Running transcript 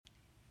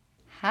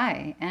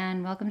Hi,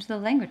 and welcome to The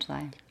Language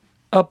Lie.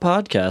 A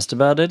podcast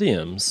about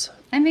idioms.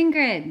 I'm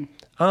Ingrid.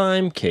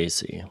 I'm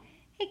Casey.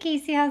 Hey,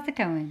 Casey, how's it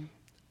going?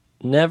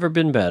 Never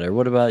been better.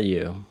 What about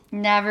you?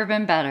 Never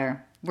been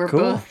better. We're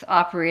Cool. both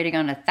operating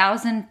on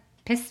 1,000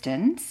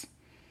 pistons.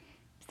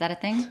 Is that a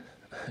thing?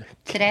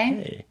 Today?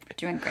 Hey.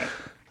 Doing great.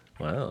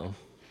 Wow.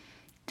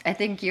 I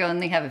think you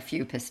only have a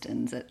few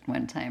pistons at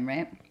one time,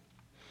 right?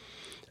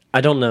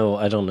 I don't know.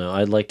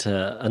 I'd like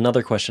to...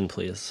 Another question,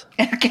 please.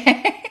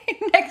 Okay.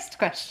 Next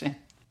question.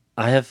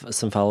 I have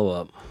some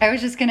follow-up. I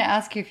was just going to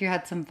ask you if you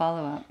had some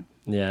follow-up.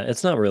 Yeah,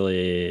 it's not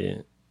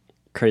really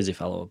crazy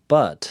follow-up,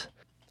 but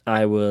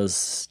I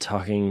was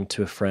talking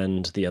to a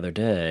friend the other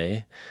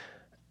day,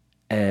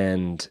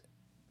 and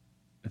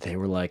they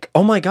were like,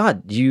 oh my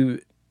God,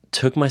 you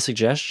took my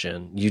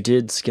suggestion. You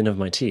did Skin of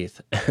My Teeth.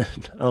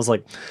 And I was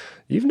like,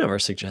 you've never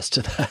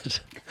suggested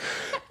that.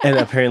 And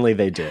apparently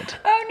they did.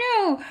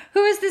 Oh no!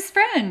 Who is this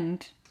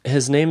friend?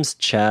 His name's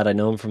Chad. I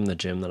know him from the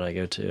gym that I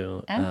go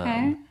to.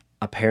 Okay.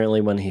 Apparently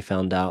when he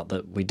found out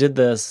that we did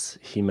this,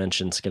 he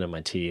mentioned Skin of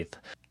My Teeth.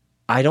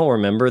 I don't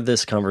remember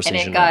this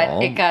conversation at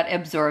all. It got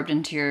absorbed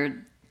into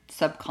your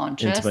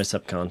subconscious. Into my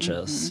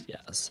subconscious,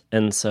 yes.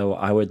 And so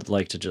I would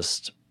like to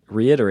just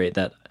reiterate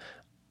that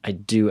I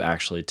do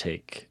actually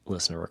take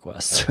listener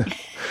requests.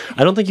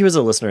 I don't think he was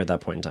a listener at that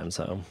point in time,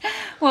 so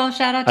Well,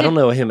 shout out to I don't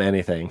know him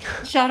anything.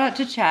 Shout out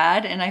to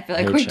Chad, and I feel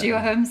like Hey, we Chad. do owe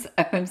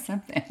him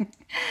something.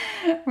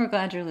 We're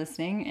glad you're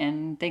listening,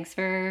 and thanks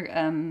for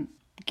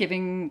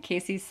giving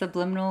Casey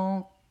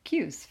subliminal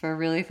cues for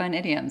really fun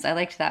idioms. I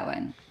liked that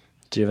one.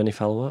 Do you have any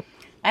follow-up?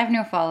 I have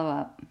no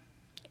follow-up.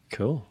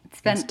 Cool.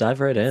 Let's dive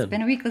right in. It's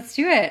been a week. Let's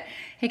do it.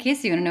 Hey,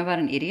 Casey, you want to know about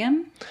an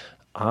idiom?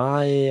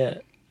 I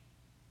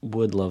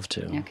would love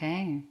to.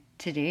 Okay.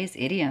 Today's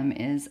idiom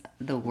is,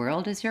 the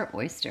world is your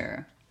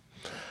oyster.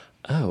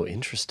 Oh,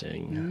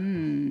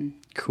 interesting.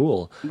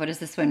 Cool. What does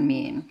this one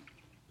mean?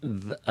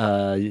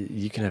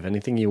 You can have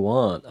anything you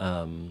want.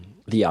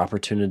 The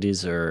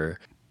opportunities are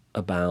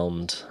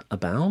abound.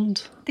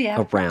 Abound?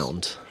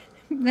 Around.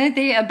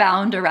 They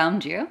abound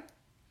around you.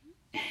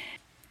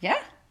 Yeah.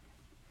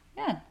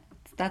 Yeah.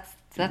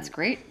 That's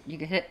great. You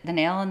hit the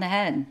nail on the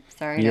head.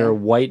 Sorry. You're a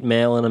white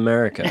male in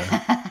America.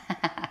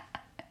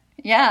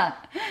 Yeah.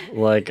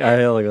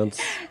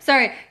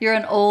 Sorry, you're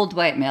an old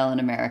white male in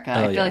America.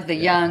 I feel like the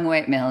young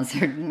white males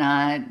are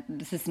not,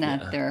 this is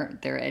not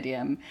their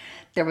idiom.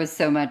 There was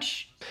so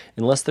much.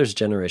 Unless there's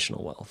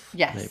generational wealth.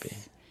 Yes. Maybe.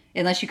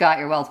 Unless you got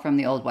your wealth from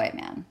the old white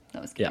man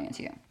that was giving it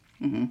to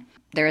you.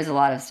 There is a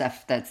lot of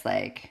stuff that's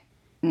like,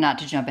 not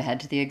to jump ahead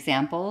to the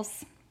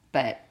examples,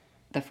 but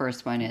the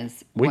first one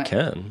is. We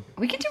can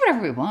do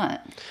whatever we want.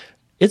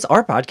 It's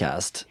our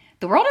podcast.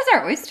 The world is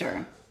our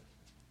oyster.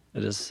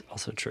 It is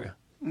also true.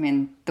 I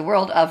mean, the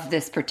world of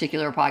this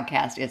particular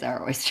podcast is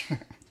our oyster.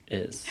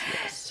 Is,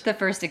 yes. The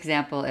first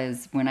example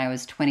is, when I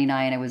was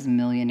 29, I was a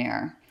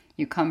millionaire.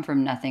 You come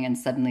from nothing and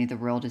suddenly the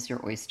world is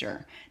your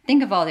oyster.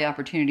 Think of all the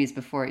opportunities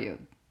before you.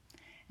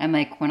 I'm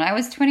like, when I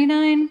was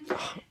 29,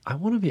 I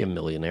want to be a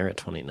millionaire at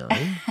 29.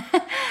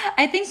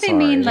 I think they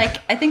mean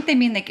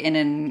like in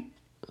an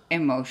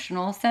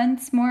emotional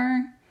sense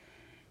more.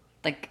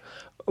 Like,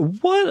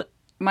 What?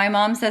 my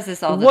mom says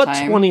this all the What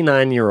time.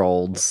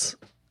 29-year-olds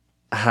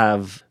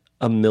have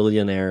a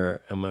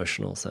millionaire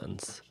emotional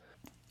sense?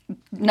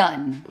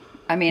 None.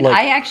 I mean, Like-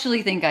 I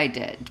actually think I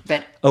did,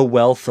 but A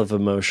wealth of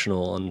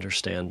emotional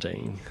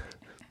understanding.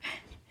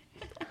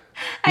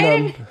 I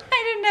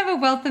didn't have a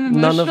wealth of None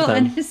of emotional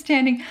them.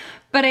 understanding,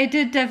 but I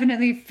did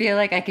definitely feel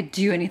like I could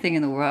do anything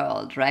in the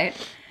world, right?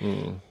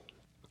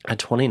 At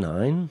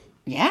 29?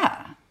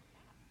 Yeah.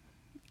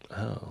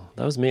 Oh,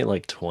 that was me at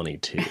like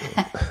 22.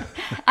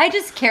 I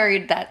just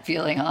carried that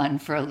feeling on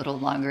for a little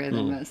longer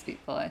than most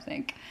people, I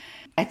think.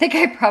 I think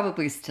I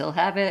probably still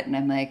have it, and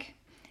I'm like,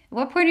 at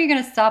what point are you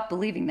going to stop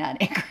believing that,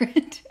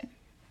 Ingrid?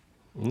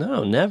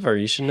 No, never.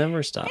 You should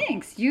never stop.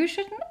 Thanks. You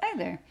shouldn't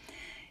either.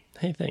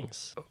 Hey,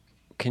 thanks.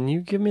 Can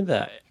you give me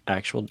the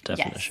actual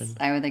definition? Yes,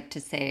 I would like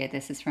to say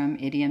this is from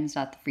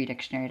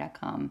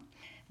idioms.thefreedictionary.com.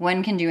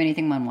 One can do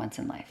anything one wants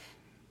in life.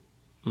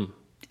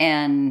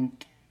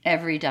 And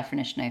every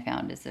definition I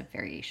found is a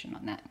variation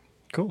on that.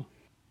 Cool.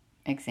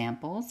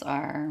 Examples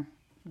are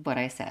what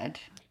I said.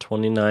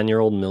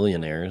 29-year-old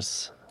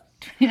millionaires.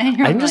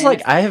 29-year-old I'm just like,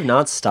 millionaires. I have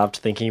not stopped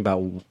thinking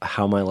about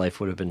how my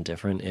life would have been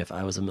different if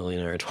I was a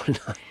millionaire at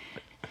 29.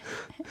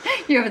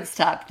 You haven't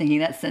stopped thinking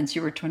that since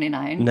you were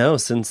 29. No,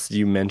 since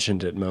you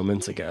mentioned it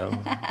moments ago.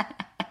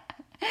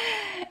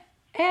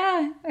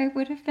 Yeah, we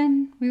would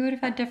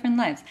have had different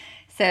lives.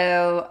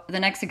 So the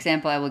next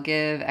example I will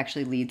give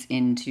actually leads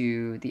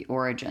into the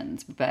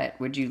origins, but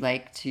would you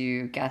like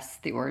to guess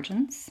the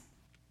origins?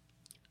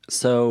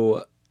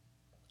 So,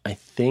 I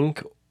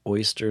think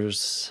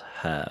oysters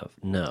have...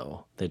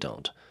 No, they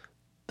don't.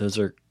 Those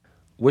are...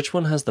 Which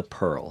one has the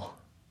pearl?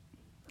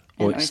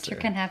 An oyster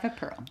can have a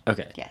pearl.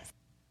 Okay. Yes.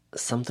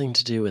 Something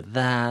to do with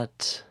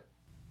that.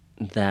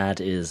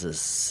 That is a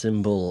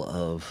symbol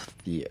of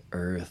the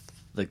earth,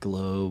 the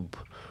globe,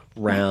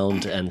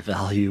 round and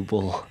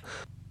valuable.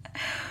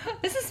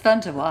 This is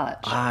fun to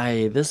watch.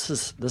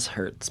 This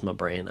hurts my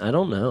brain. I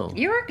don't know.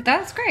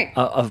 That's great.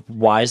 A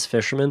wise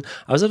fisherman.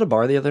 I was at a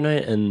bar the other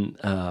night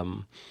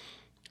and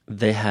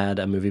they had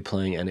a movie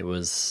playing and it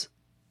was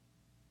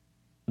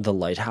The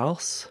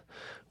Lighthouse,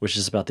 which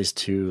is about these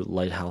two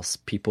lighthouse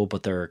people,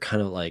 but they're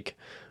kind of like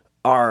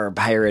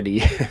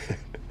piratey.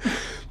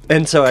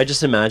 And so I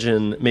just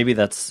imagine maybe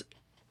that's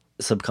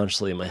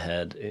subconsciously in my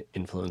head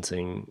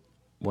influencing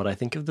what I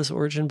think of this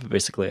origin, but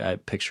basically I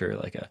picture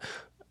like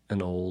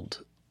an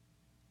old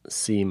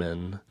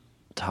seaman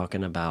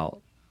talking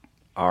about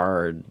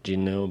do you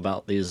know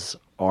about these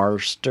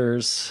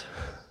oysters?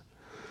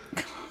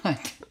 God.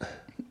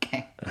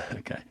 Okay.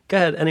 Okay. Go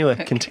ahead. Anyway,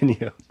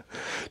 continue.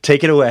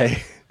 Take it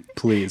away.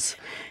 Please.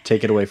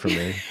 Take it away from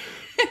me.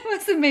 It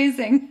was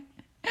amazing.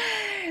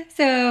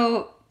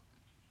 So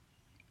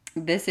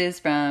this is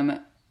from,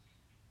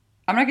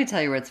 I'm not going to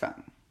tell you where it's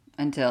from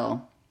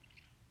until,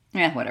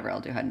 whatever, I'll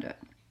do ahead and do it.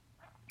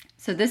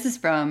 So this is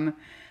from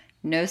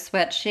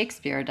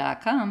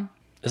nosweatshakespeare.com.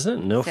 Isn't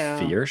it No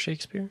Fear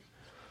Shakespeare?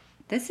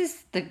 The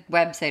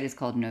website is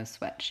called No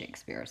Sweat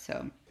Shakespeare,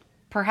 so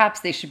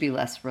perhaps they should be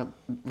less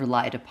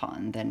relied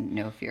upon than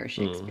No Fear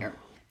Shakespeare.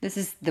 This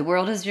is, the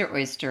world is your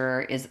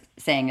oyster, is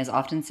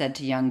often said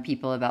to young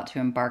people about to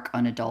embark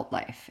on adult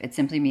life. It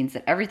simply means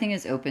that everything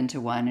is open to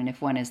one, and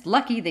if one is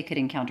lucky, they could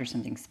encounter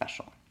something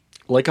special.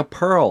 Like a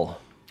pearl.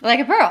 Like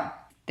a pearl.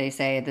 They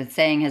say the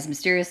saying has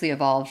mysteriously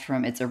evolved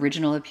from its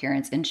original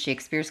appearance in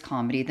Shakespeare's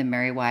comedy, The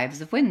Merry Wives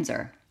of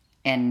Windsor.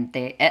 And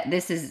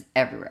this is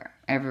everywhere.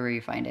 Everywhere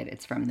you find it,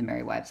 it's from The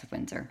Merry Wives of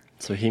Windsor.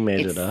 So he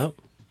made it up?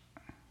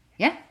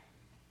 Yeah.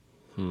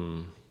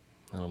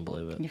 I don't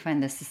believe it. You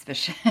find this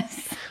suspicious.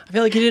 I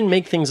feel like he didn't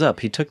make things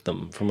up. He took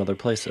them from other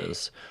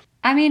places.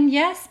 I mean,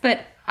 yes,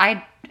 but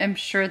I am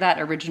sure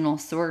that original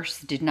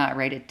source did not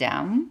write it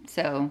down.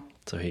 So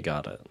he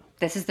got it.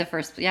 This is the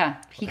first, he got a lot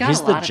of things.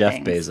 He's the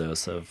Jeff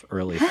Bezos of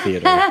early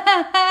theater.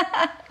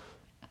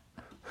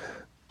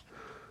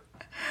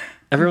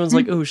 Everyone's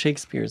like, oh,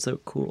 Shakespeare is so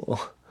cool.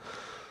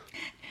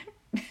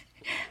 I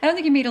don't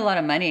think he made a lot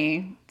of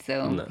money,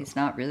 so he's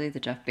not really the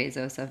Jeff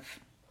Bezos of...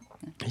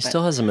 He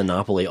still has a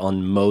monopoly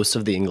on most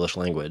of the English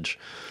language.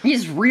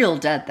 He's real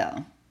dead,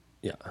 though.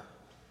 Yeah.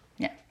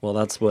 Yeah. Well,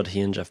 that's what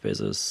he and Jeff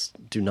Bezos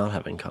do not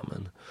have in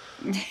common.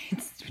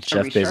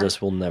 Jeff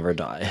Bezos will never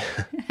die.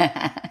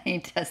 He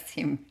does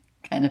seem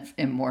kind of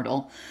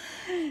immortal.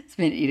 He's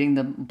been eating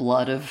the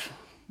blood of...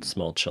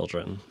 small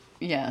children.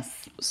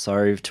 Yes.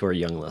 Sorry to our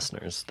young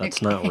listeners.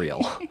 That's not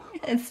real.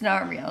 It's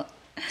not real.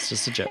 It's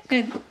just a joke.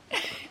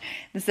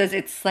 This says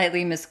it's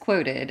slightly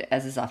misquoted,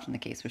 as is often the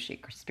case with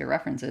Shakespeare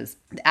references.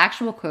 The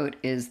actual quote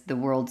is the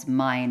world's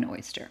mine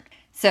oyster.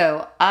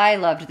 So I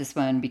loved this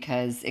one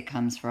because it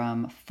comes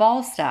from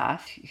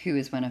Falstaff, who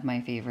is one of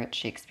my favorite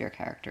Shakespeare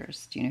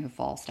characters. Do you know who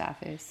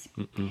Falstaff is?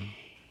 Mm-mm.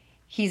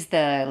 He's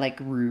the,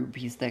 rube.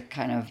 He's the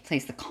kind of,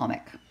 plays the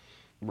comic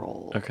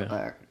role.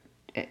 Okay.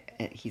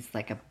 He's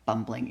like a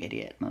bumbling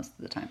idiot most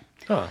of the time.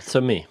 Oh,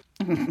 so me.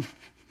 No.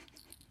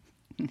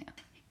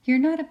 You're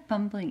not a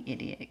bumbling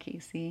idiot,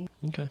 Casey.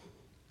 Okay.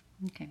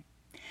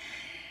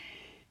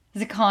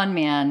 He's a con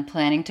man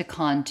planning to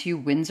con two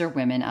Windsor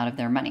women out of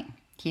their money.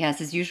 He has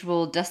his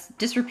usual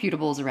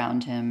disreputables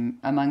around him,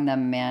 among them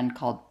a man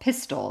called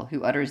Pistol,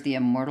 who utters the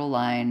immortal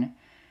line,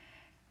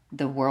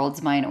 "The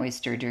world's mine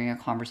oyster," during a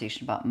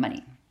conversation about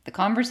money. The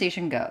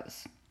conversation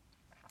goes,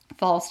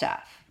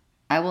 Falstaff,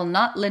 "I will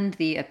not lend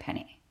thee a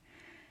penny."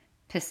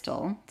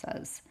 Pistol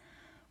says,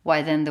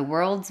 "Why then the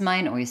world's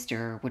mine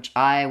oyster, which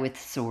I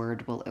with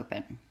sword will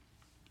open."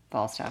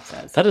 Falstaff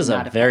says, that is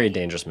a very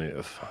dangerous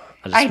move.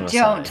 I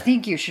don't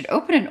think you should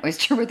open an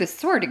oyster with a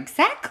sword.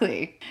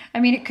 Exactly. I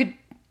mean, it could...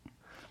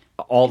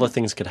 all the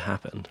things could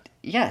happen.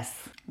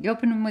 Yes. You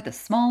open them with a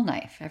small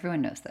knife.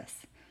 Everyone knows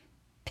this.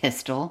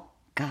 Pistol.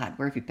 God,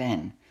 where have you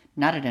been?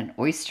 Not at an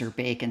oyster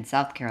bake in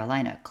South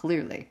Carolina,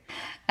 clearly.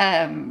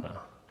 I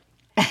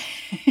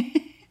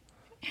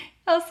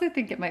also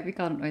think it might be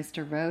called an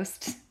oyster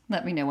roast.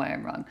 Let me know why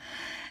I'm wrong.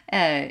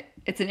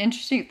 It's an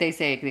interesting, they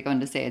go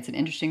on to say, it's an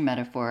interesting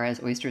metaphor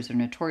as oysters are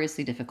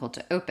notoriously difficult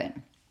to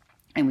open.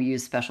 And we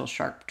use special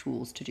sharp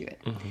tools to do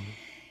it. Mm-hmm.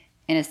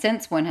 In a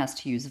sense, one has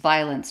to use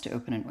violence to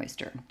open an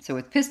oyster. So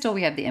with Pistol,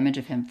 we have the image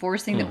of him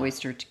forcing the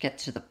oyster to get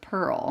to the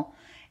pearl,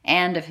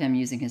 and of him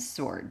using his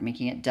sword,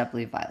 making it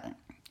doubly violent.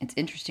 It's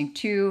interesting,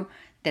 too,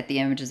 that the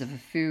images of a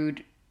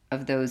food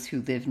of those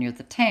who live near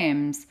the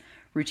Thames,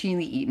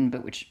 routinely eaten,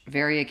 but which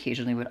very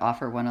occasionally would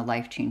offer one a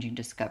life-changing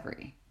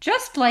discovery.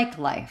 Just like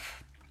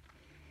life.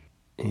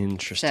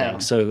 Interesting.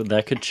 So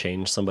that could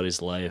change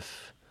somebody's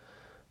life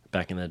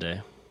back in the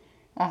day.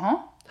 Uh-huh.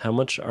 How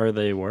much are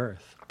they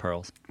worth,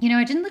 pearls?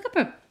 I didn't look up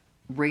a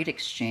rate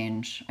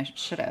exchange. I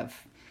should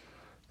have.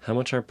 How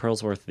much are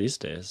pearls worth these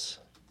days?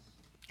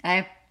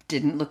 I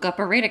didn't look up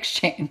a rate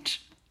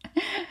exchange.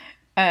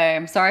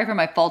 I'm sorry for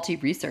my faulty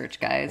research,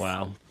 guys.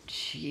 Wow.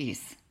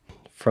 Jeez.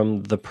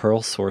 From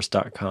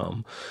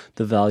thepearlsource.com,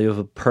 the value of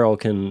a pearl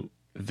can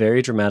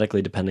vary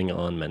dramatically depending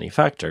on many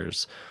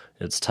factors.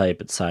 Its type,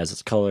 its size,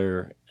 its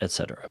color,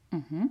 etc.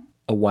 Mm-hmm.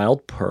 A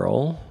wild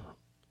pearl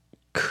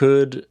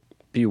could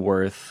be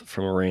worth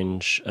from a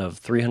range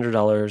of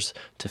 $300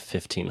 to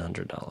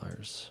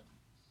 $1,500.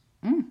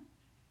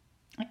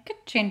 It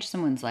could change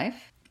someone's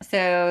life.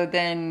 So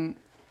then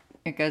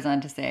it goes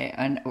on to say,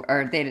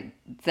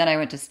 then I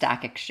went to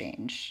Stack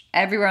Exchange.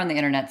 Everywhere on the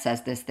internet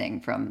says this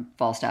thing from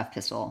Falstaff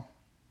Pistol.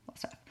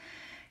 Falstaff.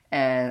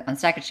 On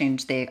Stack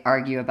Exchange, they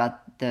argue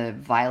about the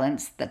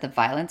violence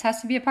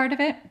has to be a part of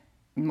it.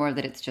 More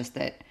that it's just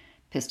that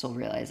Pistol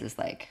realizes,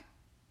 like,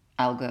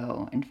 I'll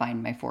go and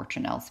find my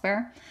fortune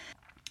elsewhere.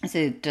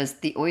 So does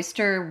the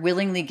oyster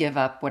willingly give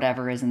up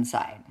whatever is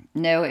inside?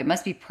 No, it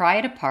must be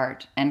pried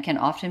apart and can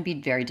often be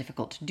very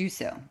difficult to do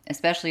so,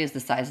 especially as the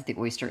size of the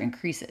oyster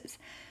increases.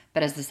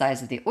 But as the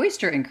size of the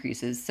oyster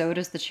increases, so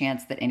does the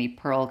chance that any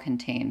pearl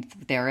contained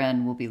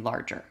therein will be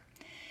larger.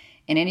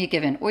 In any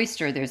given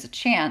oyster, there's a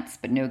chance,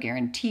 but no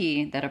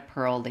guarantee, that a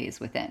pearl lays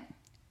within.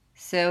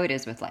 So it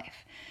is with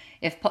life.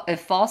 If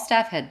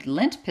Falstaff had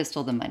lent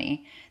Pistol the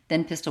money,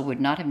 then Pistol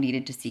would not have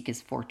needed to seek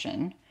his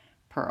fortune,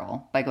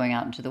 Pearl, by going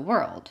out into the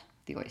world,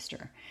 the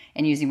oyster,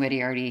 and using what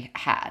he already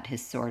had,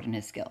 his sword and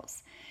his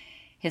skills.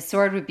 His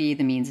sword would be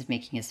the means of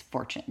making his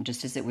fortune,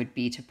 just as it would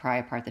be to pry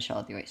apart the shell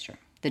of the oyster.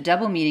 The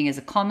double meaning is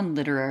a common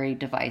literary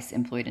device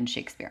employed in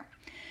Shakespeare.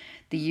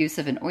 The use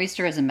of an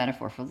oyster as a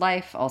metaphor for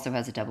life also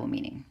has a double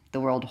meaning. The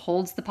world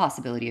holds the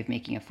possibility of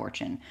making a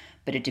fortune,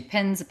 but it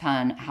depends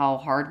upon how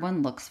hard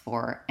one looks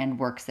for and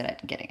works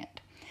at getting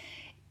it.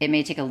 It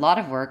may take a lot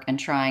of work and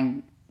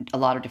trying a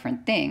lot of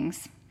different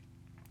things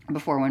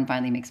before one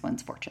finally makes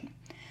one's fortune.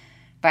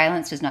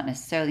 Violence does not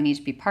necessarily need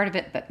to be part of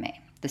it, but may.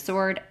 The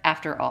sword,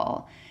 after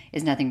all,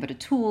 is nothing but a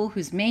tool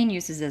whose main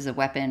use is as a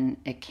weapon.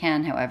 It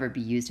can, however, be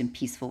used in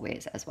peaceful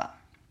ways as well.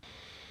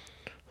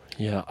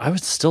 Yeah, I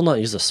would still not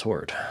use a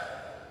sword.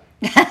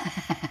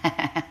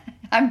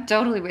 I'm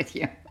totally with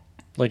you.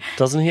 Like,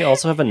 doesn't he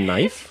also have a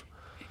knife?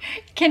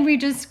 Can we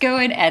just go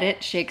and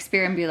edit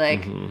Shakespeare and be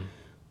like,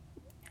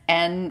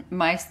 and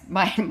my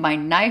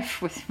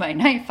knife, with my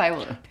knife I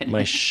will open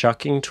My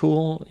shucking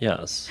tool?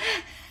 Yes.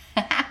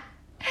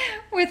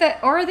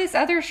 or this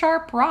other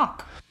sharp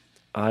rock.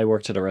 I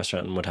worked at a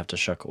restaurant and would have to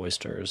shuck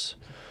oysters.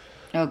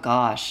 Oh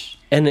gosh.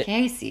 And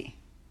Casey.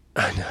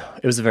 I know.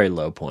 It was a very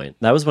low point.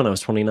 That was when I was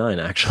 29,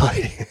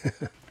 actually.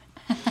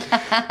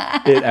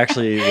 It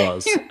actually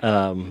was.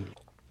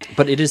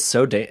 But it is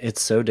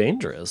it's so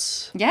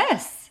dangerous.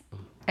 Yes.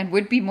 And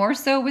would be more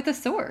so with a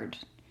sword.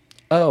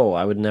 Oh,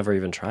 I would never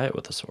even try it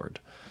with a sword.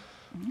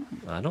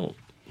 I don't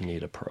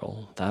need a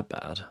pearl that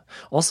bad.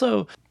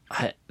 Also,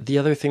 the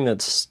other thing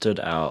that stood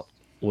out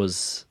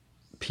was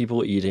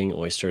people eating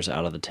oysters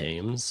out of the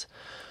Thames.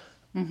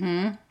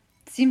 Mm-hmm.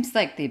 Seems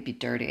like they'd be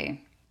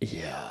dirty.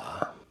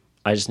 Yeah.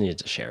 I just needed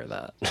to share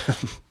that.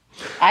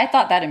 I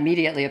thought that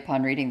immediately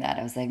upon reading that.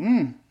 I was like,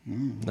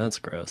 That's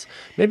gross.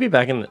 Maybe even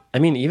back in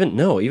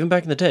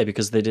the day,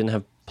 because they didn't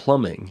have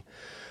plumbing.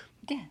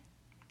 Yeah.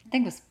 I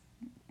think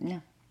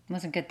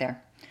wasn't good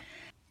there.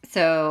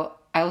 So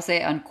I will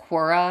say on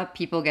Quora,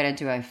 people get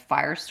into a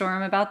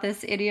firestorm about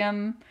this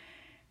idiom.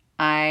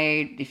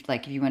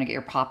 If you want to get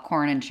your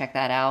popcorn and check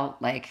that out,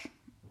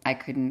 I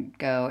couldn't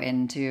go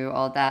into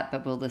all that,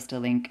 but we'll list a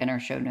link in our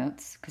show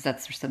notes because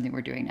that's something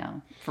we're doing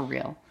now for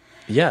real.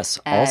 Yes.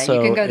 Also,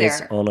 you can go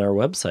it's there. on our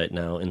website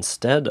now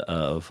instead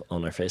of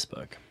on our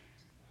Facebook.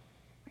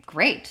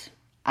 Great.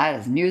 That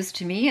is news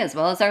to me as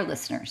well as our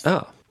listeners.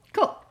 Oh.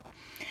 Cool.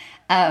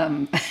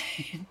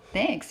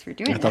 Thanks for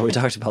doing that. I thought we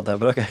talked about that,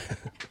 but okay.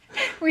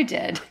 We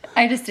did.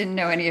 I just didn't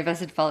know any of us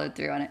had followed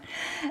through on it.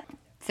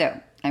 So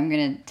I'm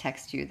going to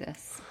text you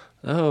this.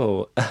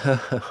 Oh, I'm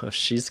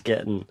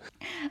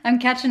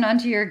catching on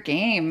to your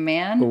game,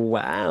 man.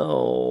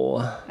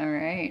 Wow. All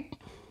right.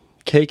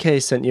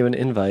 KK sent you an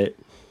invite.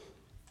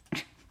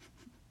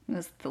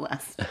 That's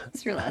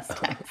your last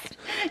text.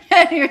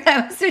 I knew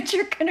that was what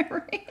you're going to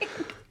read.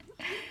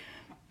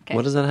 Okay.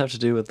 What does that have to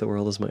do with The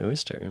World Is My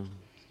Oyster?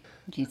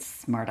 You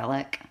smart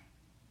aleck.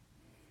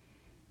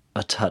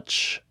 A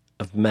touch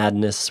of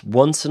madness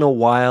once in a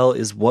while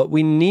is what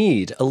we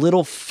need. A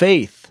little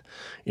faith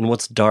in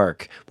what's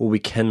dark, what we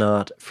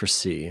cannot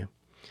foresee.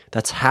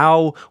 That's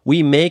how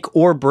we make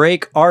or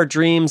break our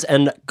dreams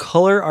and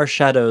color our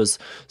shadows.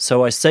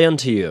 So I say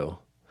unto you,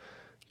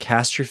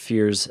 cast your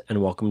fears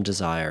and welcome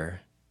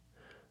desire.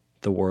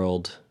 The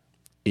world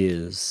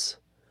is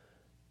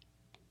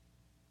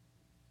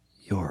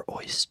your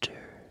oyster.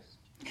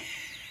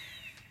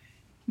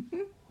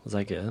 Was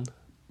that good?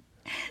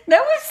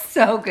 That was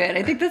so good.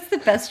 I think that's the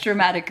best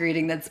dramatic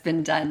reading that's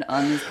been done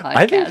on this podcast.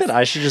 I think that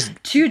I should just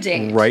to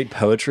date write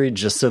poetry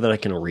just so that I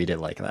can read it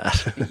like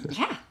that.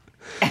 Yeah.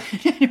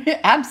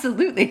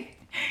 Absolutely.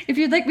 If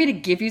you'd like me to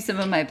give you some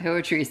of my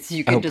poetry so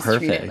you can just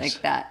read it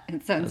like that.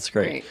 It sounds That's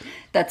great.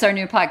 That's our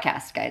new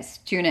podcast, guys.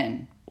 Tune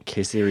in.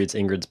 Casey reads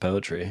Ingrid's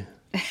poetry.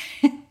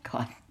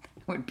 God,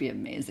 that would be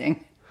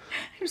amazing.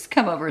 Just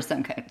come over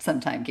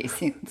sometime,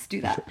 Casey. Let's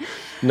do that.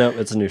 No,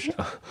 it's a new show.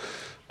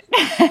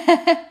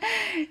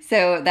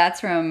 So that's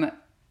from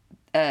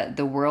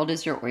The World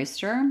Is Your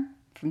Oyster,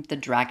 from the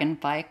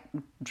Dragonfly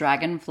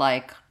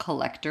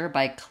Collector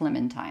by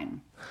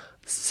Clementine.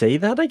 Say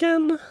that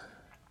again?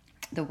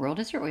 The world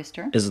is your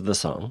oyster. is the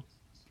song.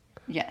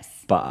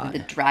 Yes. By. The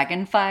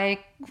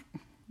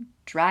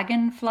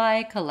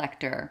Dragonfly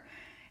Collector.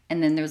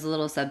 And then there was a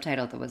little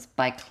subtitle that was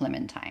by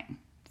Clementine.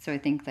 So I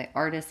think the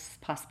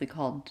artist possibly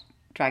called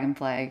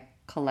Dragonfly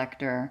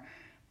Collector,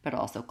 but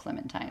also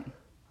Clementine.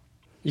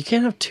 You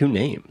can't have two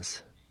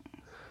names.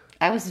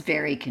 I was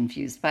very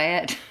confused by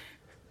it.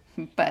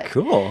 But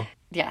Cool.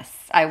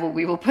 yes,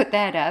 we will put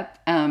that up.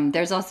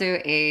 There's also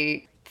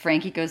a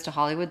Frankie Goes to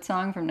Hollywood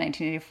song from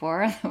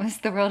 1984 that was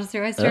The World is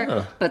Your Oyster.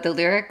 Oh. But the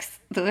lyrics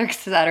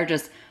to that are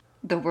just,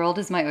 the world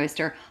is my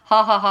oyster.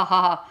 Ha ha ha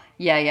ha ha.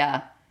 Yeah,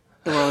 yeah.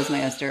 The world is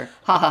my oyster.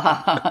 Ha ha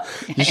ha ha.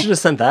 You should have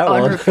sent that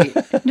On one. repeat.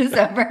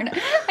 December.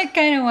 I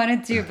kind of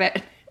wanted to,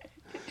 but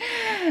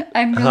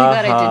I'm really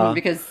glad I didn't,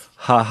 because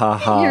Ha ha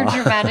ha. your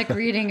dramatic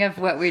reading of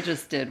what we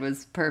just did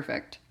was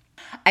perfect.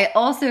 I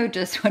also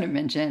just want to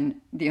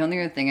mention, the only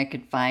other thing I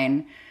could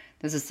find,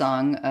 there's a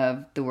song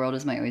of The World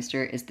is My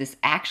Oyster, is this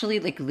actually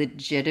like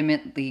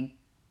legitimately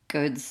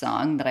good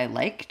song that I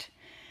liked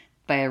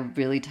by a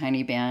really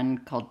tiny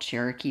band called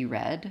Cherokee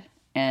Red,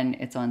 and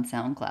it's on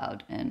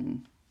SoundCloud,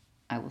 and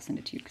I will send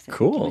it to you because I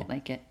think you might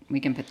like it. We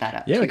can put that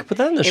up. Yeah, too. we can put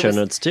that in the show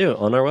notes too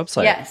on our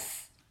website. Yes.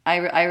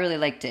 I really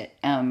liked it.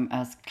 I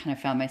kind of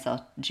found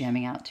myself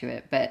jamming out to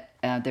it, but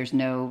there's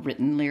no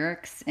written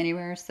lyrics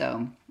anywhere,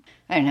 so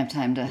I didn't have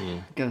time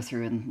to go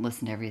through and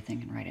listen to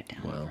everything and write it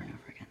down over and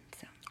over again.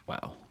 So.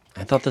 Wow.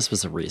 I thought this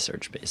was a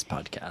research-based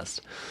podcast.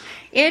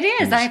 It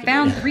is. I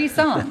found 3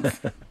 songs.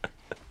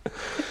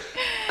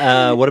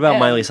 What about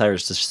Miley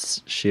Cyrus?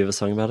 Does she have a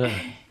song about it?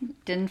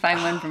 Didn't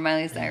find one from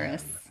Miley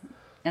Cyrus.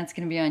 That's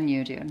going to be on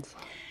you, dude.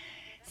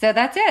 So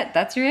that's it.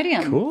 That's your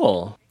idiom.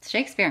 Cool. It's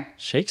Shakespeare.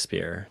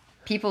 Shakespeare.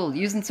 People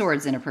using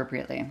swords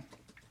inappropriately.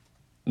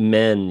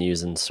 Men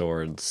using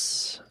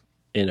swords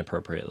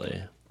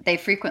inappropriately. They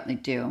frequently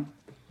do.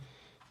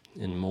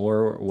 In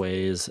more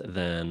ways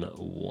than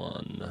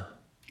one.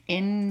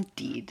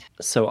 Indeed.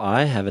 So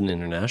I have an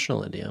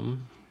international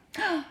idiom.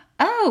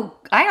 Oh,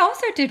 I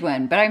also did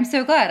one, but I'm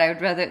so glad. I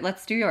would rather,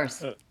 let's do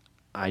yours.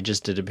 I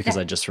just did it because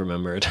I just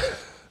remembered.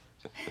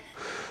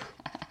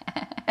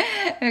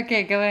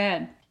 Okay, go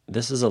ahead.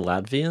 This is a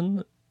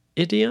Latvian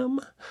idiom.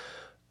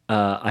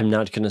 I'm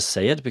not going to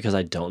say it because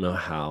I don't know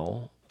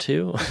how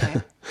to.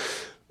 Okay.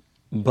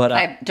 But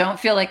I don't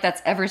feel like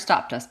that's ever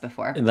stopped us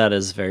before. That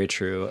is very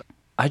true.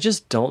 I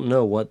just don't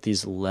know what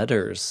these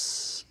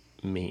letters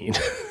mean.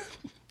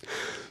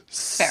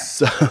 Fair.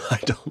 So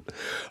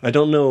I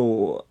don't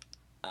know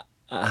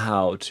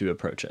how to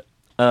approach it.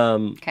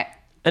 Okay.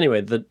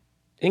 Anyway, the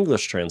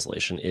English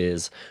translation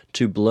is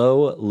to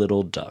blow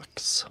little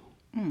ducks.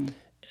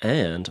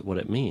 And what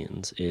it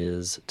means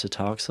is to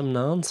talk some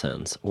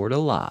nonsense or to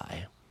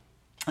lie.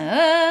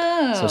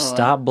 Oh. So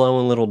stop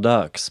blowing little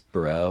ducks,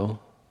 bro.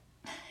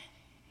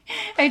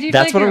 I do.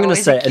 That's what I'm going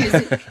to say.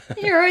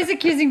 You're always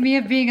accusing me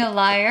of being a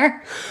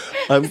liar.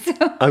 I'm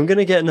going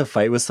to get in a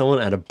fight with someone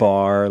at a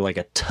bar, like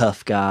a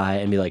tough guy,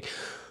 and be like,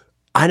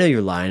 I know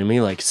you're lying to me.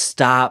 Like,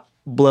 stop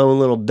blowing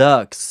little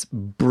ducks,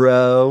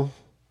 bro.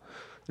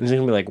 And he's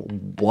going to be like,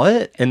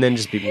 what? And then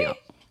just beat me up.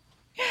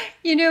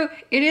 You know,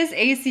 it is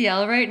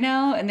ACL right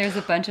now, and there's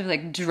a bunch of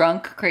like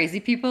drunk,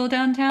 crazy people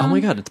downtown. Oh my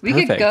God, it's perfect.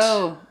 We could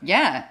go,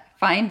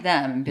 find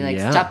them and be like,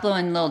 stop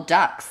blowing little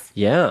ducks.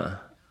 Yeah.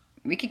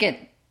 We could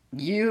get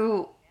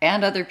you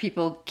and other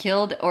people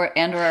killed or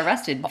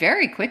arrested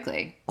very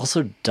quickly.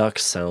 Also, duck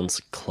sounds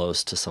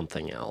close to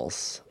something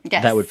else.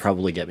 Yes. That would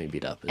probably get me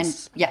beat up.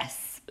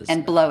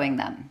 And blowing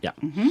them. Yeah.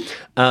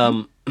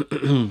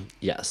 Mm-hmm.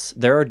 Yes.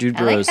 There are dude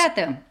bros I like that,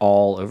 though.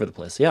 all over the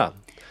place. Yeah.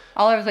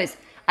 All over the place.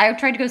 I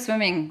tried to go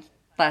swimming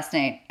last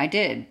night. I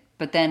did.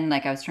 But then,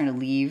 like, I was trying to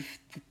leave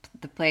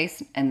the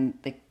place, and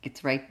like,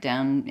 it's right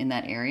down in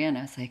that area. And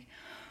I was like,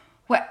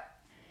 what?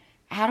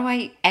 How do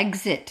I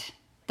exit?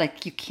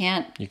 Like, you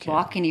can't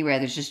walk anywhere.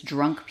 There's just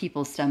drunk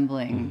people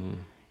stumbling.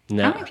 Mm-hmm.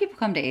 No. How many people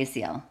come to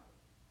ACL?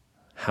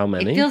 How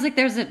many? It feels like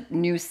there's a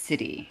new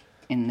city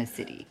in the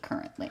city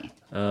currently.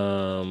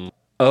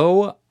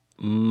 Oh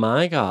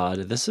my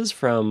God. This is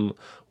from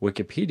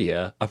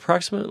Wikipedia.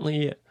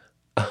 Approximately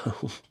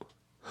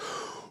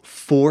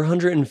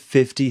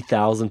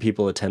 450,000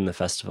 people attend the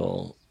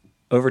festival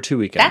over 2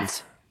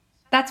 weekends.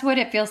 That's what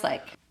it feels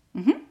like.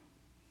 Mm-hmm.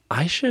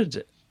 I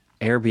should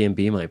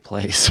Airbnb my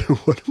place.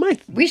 What am I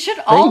We should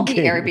all be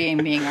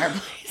Airbnb-ing our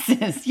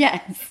places.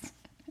 Yes.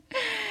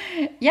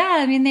 Yeah,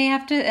 I mean, I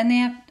don't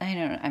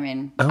know. I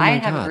mean, I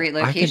have a great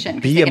location. I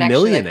could be a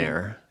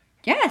millionaire.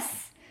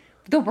 Yes.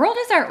 The world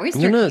is our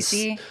oyster,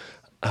 Casey.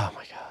 Oh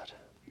my God.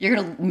 You're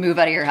going to move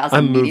out of your house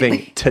I'm immediately.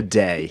 moving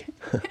today.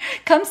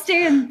 Come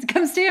stay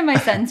in my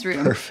son's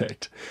room.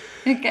 Perfect.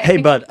 Okay. Hey,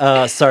 bud,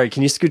 sorry,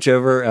 can you scooch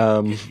over?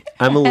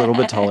 I'm a little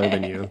bit taller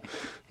than you.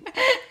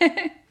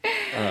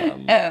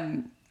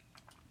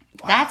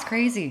 That's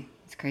crazy.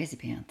 It's crazy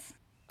pants.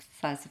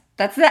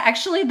 That's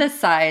actually the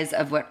size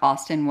of what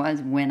Austin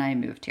was when I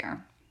moved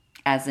here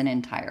as an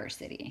entire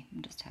city.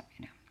 I'm just happy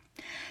to know.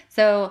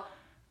 So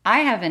I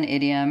have an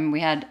idiom.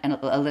 We had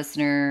a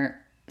listener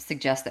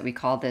suggest that we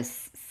call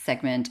this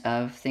segment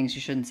of things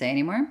you shouldn't say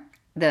anymore.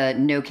 the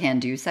no can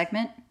do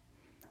segment,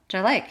 which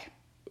I like.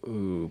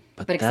 Ooh,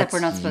 But except we're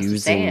not supposed to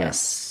say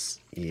it.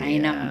 Yeah, I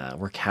know.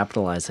 we're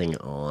capitalizing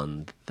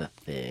on the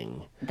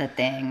thing. The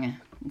thing.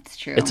 It's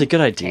true. It's a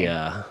good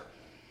idea.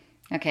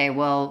 Okay,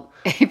 well,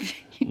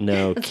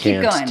 No, let's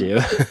keep can't going. do.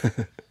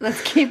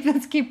 Let's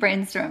keep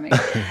brainstorming.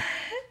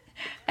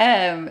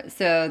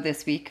 So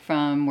this week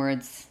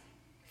from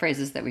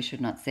phrases that we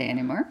should not say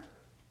anymore.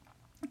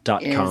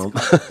 .com.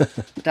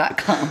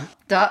 .com,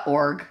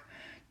 .org,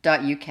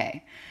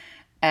 .uk.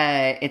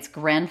 It's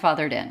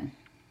grandfathered in.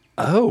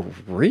 Oh,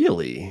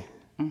 really?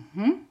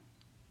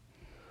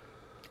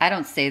 I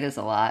don't say this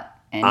a lot.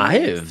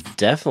 Anyways. I've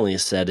definitely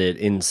said it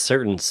in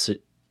certain,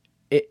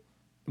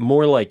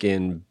 more like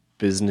in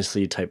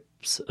businessy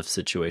types of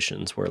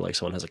situations where like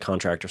someone has a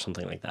contract or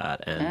something like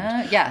that,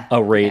 and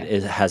a rate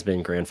has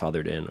been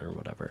grandfathered in or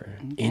whatever.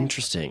 Okay.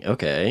 Interesting.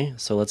 Okay,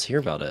 so let's hear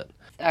about it.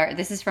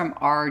 This is from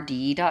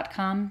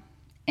rd.com,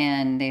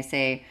 and they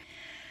say,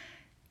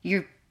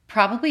 you're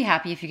probably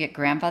happy if you get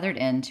grandfathered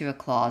into a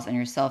clause on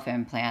your cell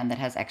phone plan that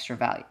has extra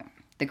value.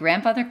 The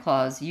grandfather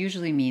clause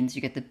usually means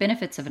you get the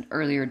benefits of an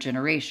earlier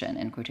generation,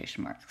 in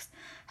quotation marks.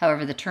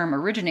 However, the term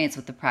originates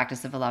with the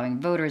practice of allowing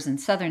voters in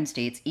southern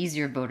states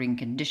easier voting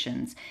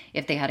conditions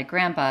if they had a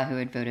grandpa who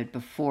had voted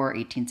before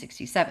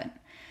 1867.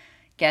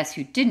 Guess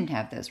who didn't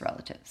have those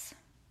relatives?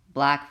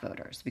 Black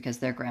voters, because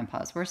their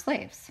grandpas were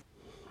slaves.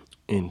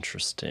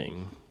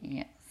 Interesting.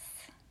 Yes.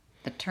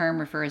 The term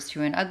refers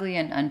to an ugly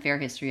and unfair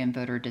history in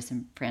voter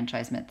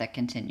disenfranchisement that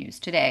continues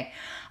today.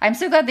 I'm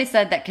so glad they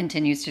said that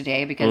continues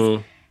today,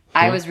 because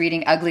I was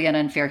reading ugly and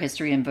unfair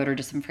history in voter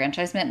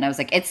disenfranchisement, and I was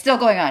like, it's still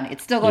going on.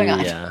 It's still going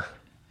on. Yeah.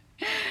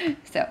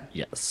 So.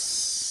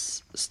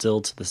 Yes. Still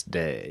to this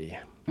day.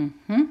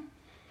 Mm-hmm.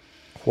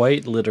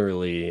 Quite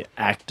literally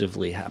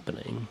actively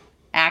happening.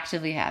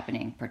 Actively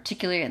happening,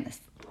 particularly in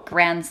this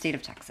grand state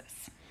of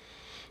Texas.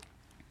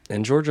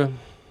 And Georgia.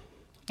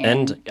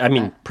 And I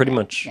mean, pretty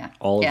much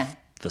all of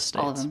the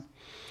states. All of them.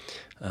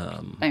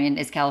 I mean,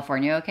 is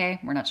California okay?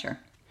 We're not sure.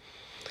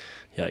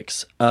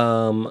 Yikes.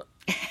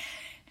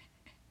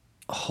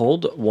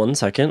 Hold 1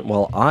 second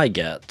while I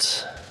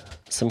get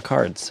some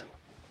cards.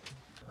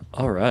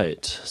 All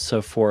right.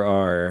 So for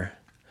our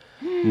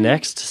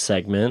next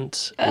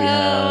segment, we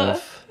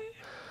have...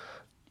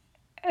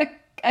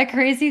 A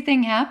crazy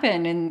thing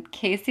happened, and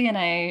Casey and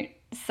I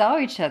saw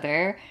each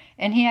other,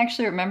 and he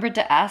actually remembered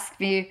to ask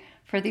me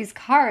for these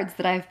cards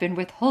that I've been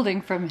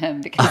withholding from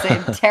him because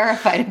I'm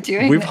terrified of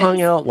doing We've this.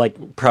 hung out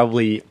like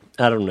probably,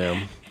 I don't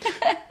know,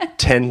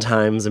 10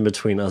 times in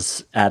between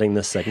us adding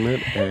this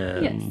segment,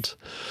 and...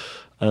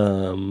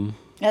 I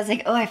was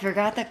like, oh, I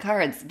forgot the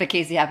cards. But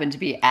Casey happened to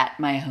be at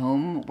my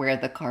home where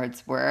the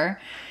cards were,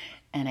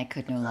 and I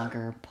could no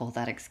longer pull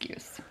that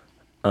excuse.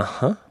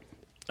 Uh-huh.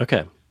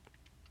 Okay.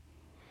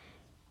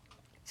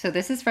 So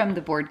this is from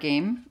the board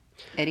game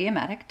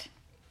Idiomatic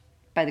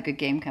by the Good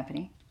Game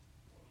Company.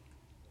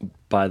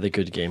 By the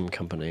Good Game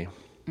Company.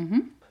 Mm-hmm.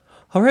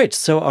 All right,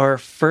 so our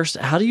first...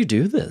 How do you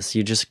do this?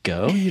 You just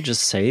go? You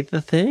just say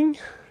the thing?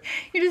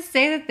 You just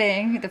say the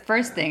thing, the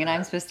first thing, and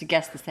I'm supposed to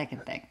guess the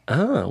second thing.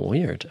 Oh,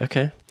 weird.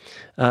 Okay.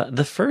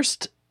 The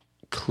first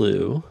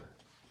clue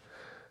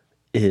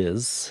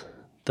is...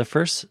 The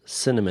first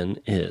cinnamon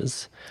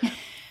is...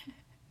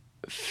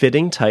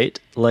 fitting tight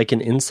like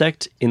an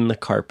insect in the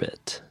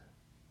carpet.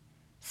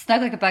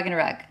 Snug like a bug in a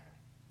rug.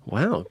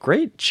 Wow,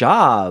 great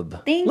job.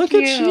 Look you. Look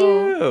at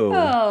you.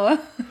 Oh.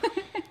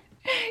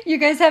 You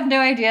guys have no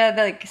idea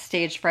the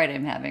stage fright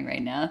I'm having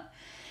right now.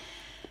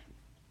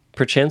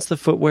 Perchance the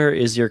footwear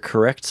is your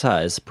correct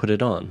size. Put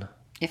it on.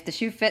 If the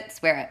shoe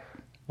fits, wear it.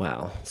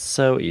 Wow,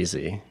 so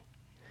easy.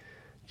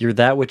 You're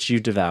that which you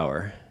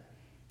devour.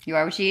 You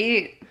are what you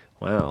eat.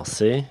 Wow,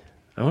 see?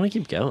 I want to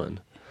keep going.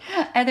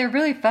 And they're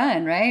really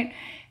fun, right?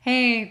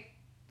 Hey,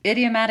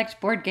 Idiomatic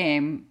board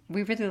game.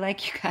 We really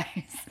like you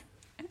guys.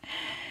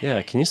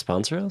 Yeah, can you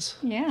sponsor us?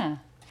 Yeah.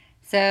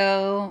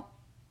 So,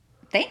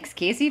 thanks,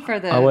 Casey, for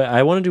the... Oh, wait,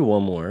 I want to do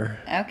one more.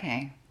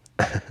 Okay.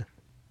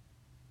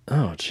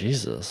 Oh,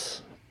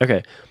 Jesus.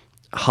 Okay.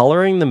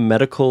 Hollering the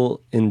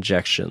medical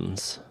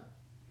injections.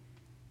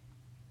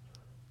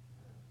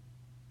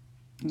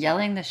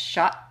 Yelling the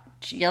shots.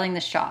 Calling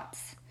the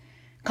shots.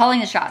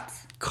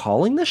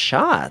 Calling the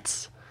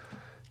shots.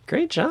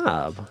 Great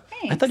job.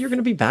 Thanks. I thought you were going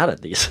to be bad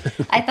at these.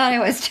 I thought I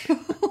was too.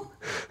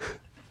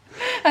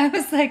 I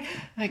was like,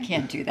 I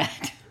can't do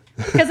that.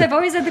 Because I've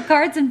always had the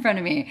cards in front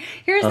of me.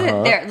 Here's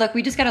there. Look,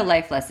 we just got a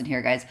life lesson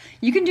here, guys.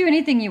 You can do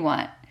anything you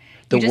want.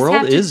 The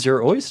world is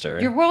your oyster.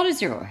 Your world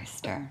is your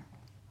oyster.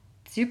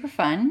 Super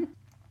fun.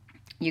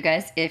 You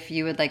guys, if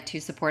you would like to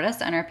support us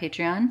on our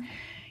Patreon, you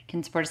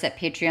can support us at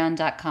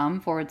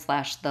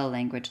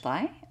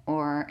patreon.com/thelanguagelie.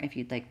 Or if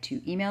you'd like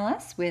to email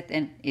us with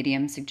an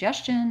idiom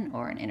suggestion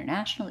or an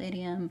international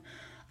idiom,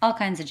 all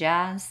kinds of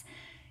jazz,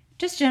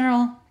 just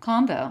general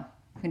combo.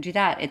 You can do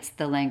that. It's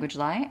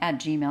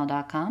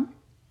thelanguagelie@gmail.com.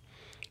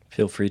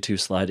 Feel free to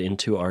slide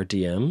into our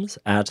DMs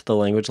at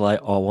thelanguagelie,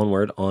 all one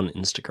word, on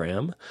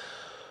Instagram.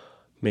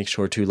 Make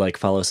sure to like,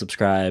 follow,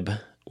 subscribe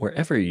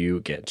wherever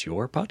you get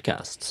your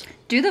podcasts.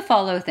 Do the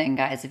follow thing,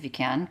 guys, if you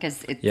can,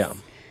 because it's Yeah.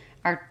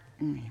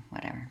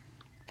 whatever.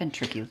 Been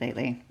tricky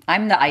lately.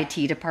 I'm the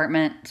IT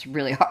department. It's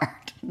really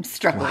hard. I'm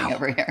struggling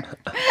over here.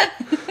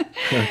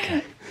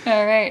 Okay.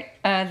 All right.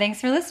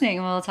 Thanks for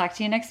listening. We'll talk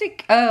to you next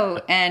week.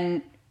 Oh,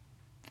 and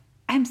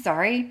I'm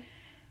sorry.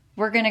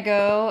 We're going to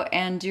go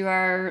and do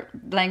our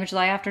Language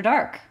Lie After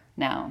Dark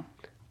now,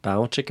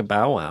 Bow chicka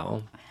bow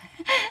wow.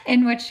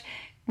 in which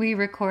we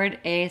record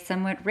a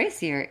somewhat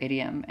racier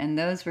idiom, and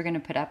those we're going to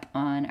put up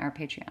on our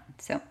Patreon.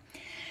 So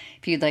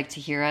if you'd like to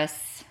hear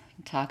us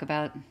talk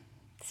about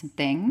some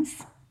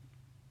things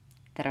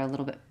that are a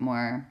little bit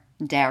more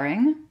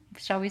daring,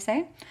 shall we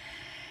say,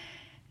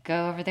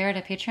 go over there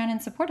to Patreon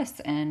and support us,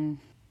 and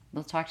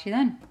we'll talk to you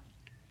then.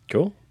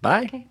 Cool.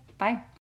 Bye. Okay, bye.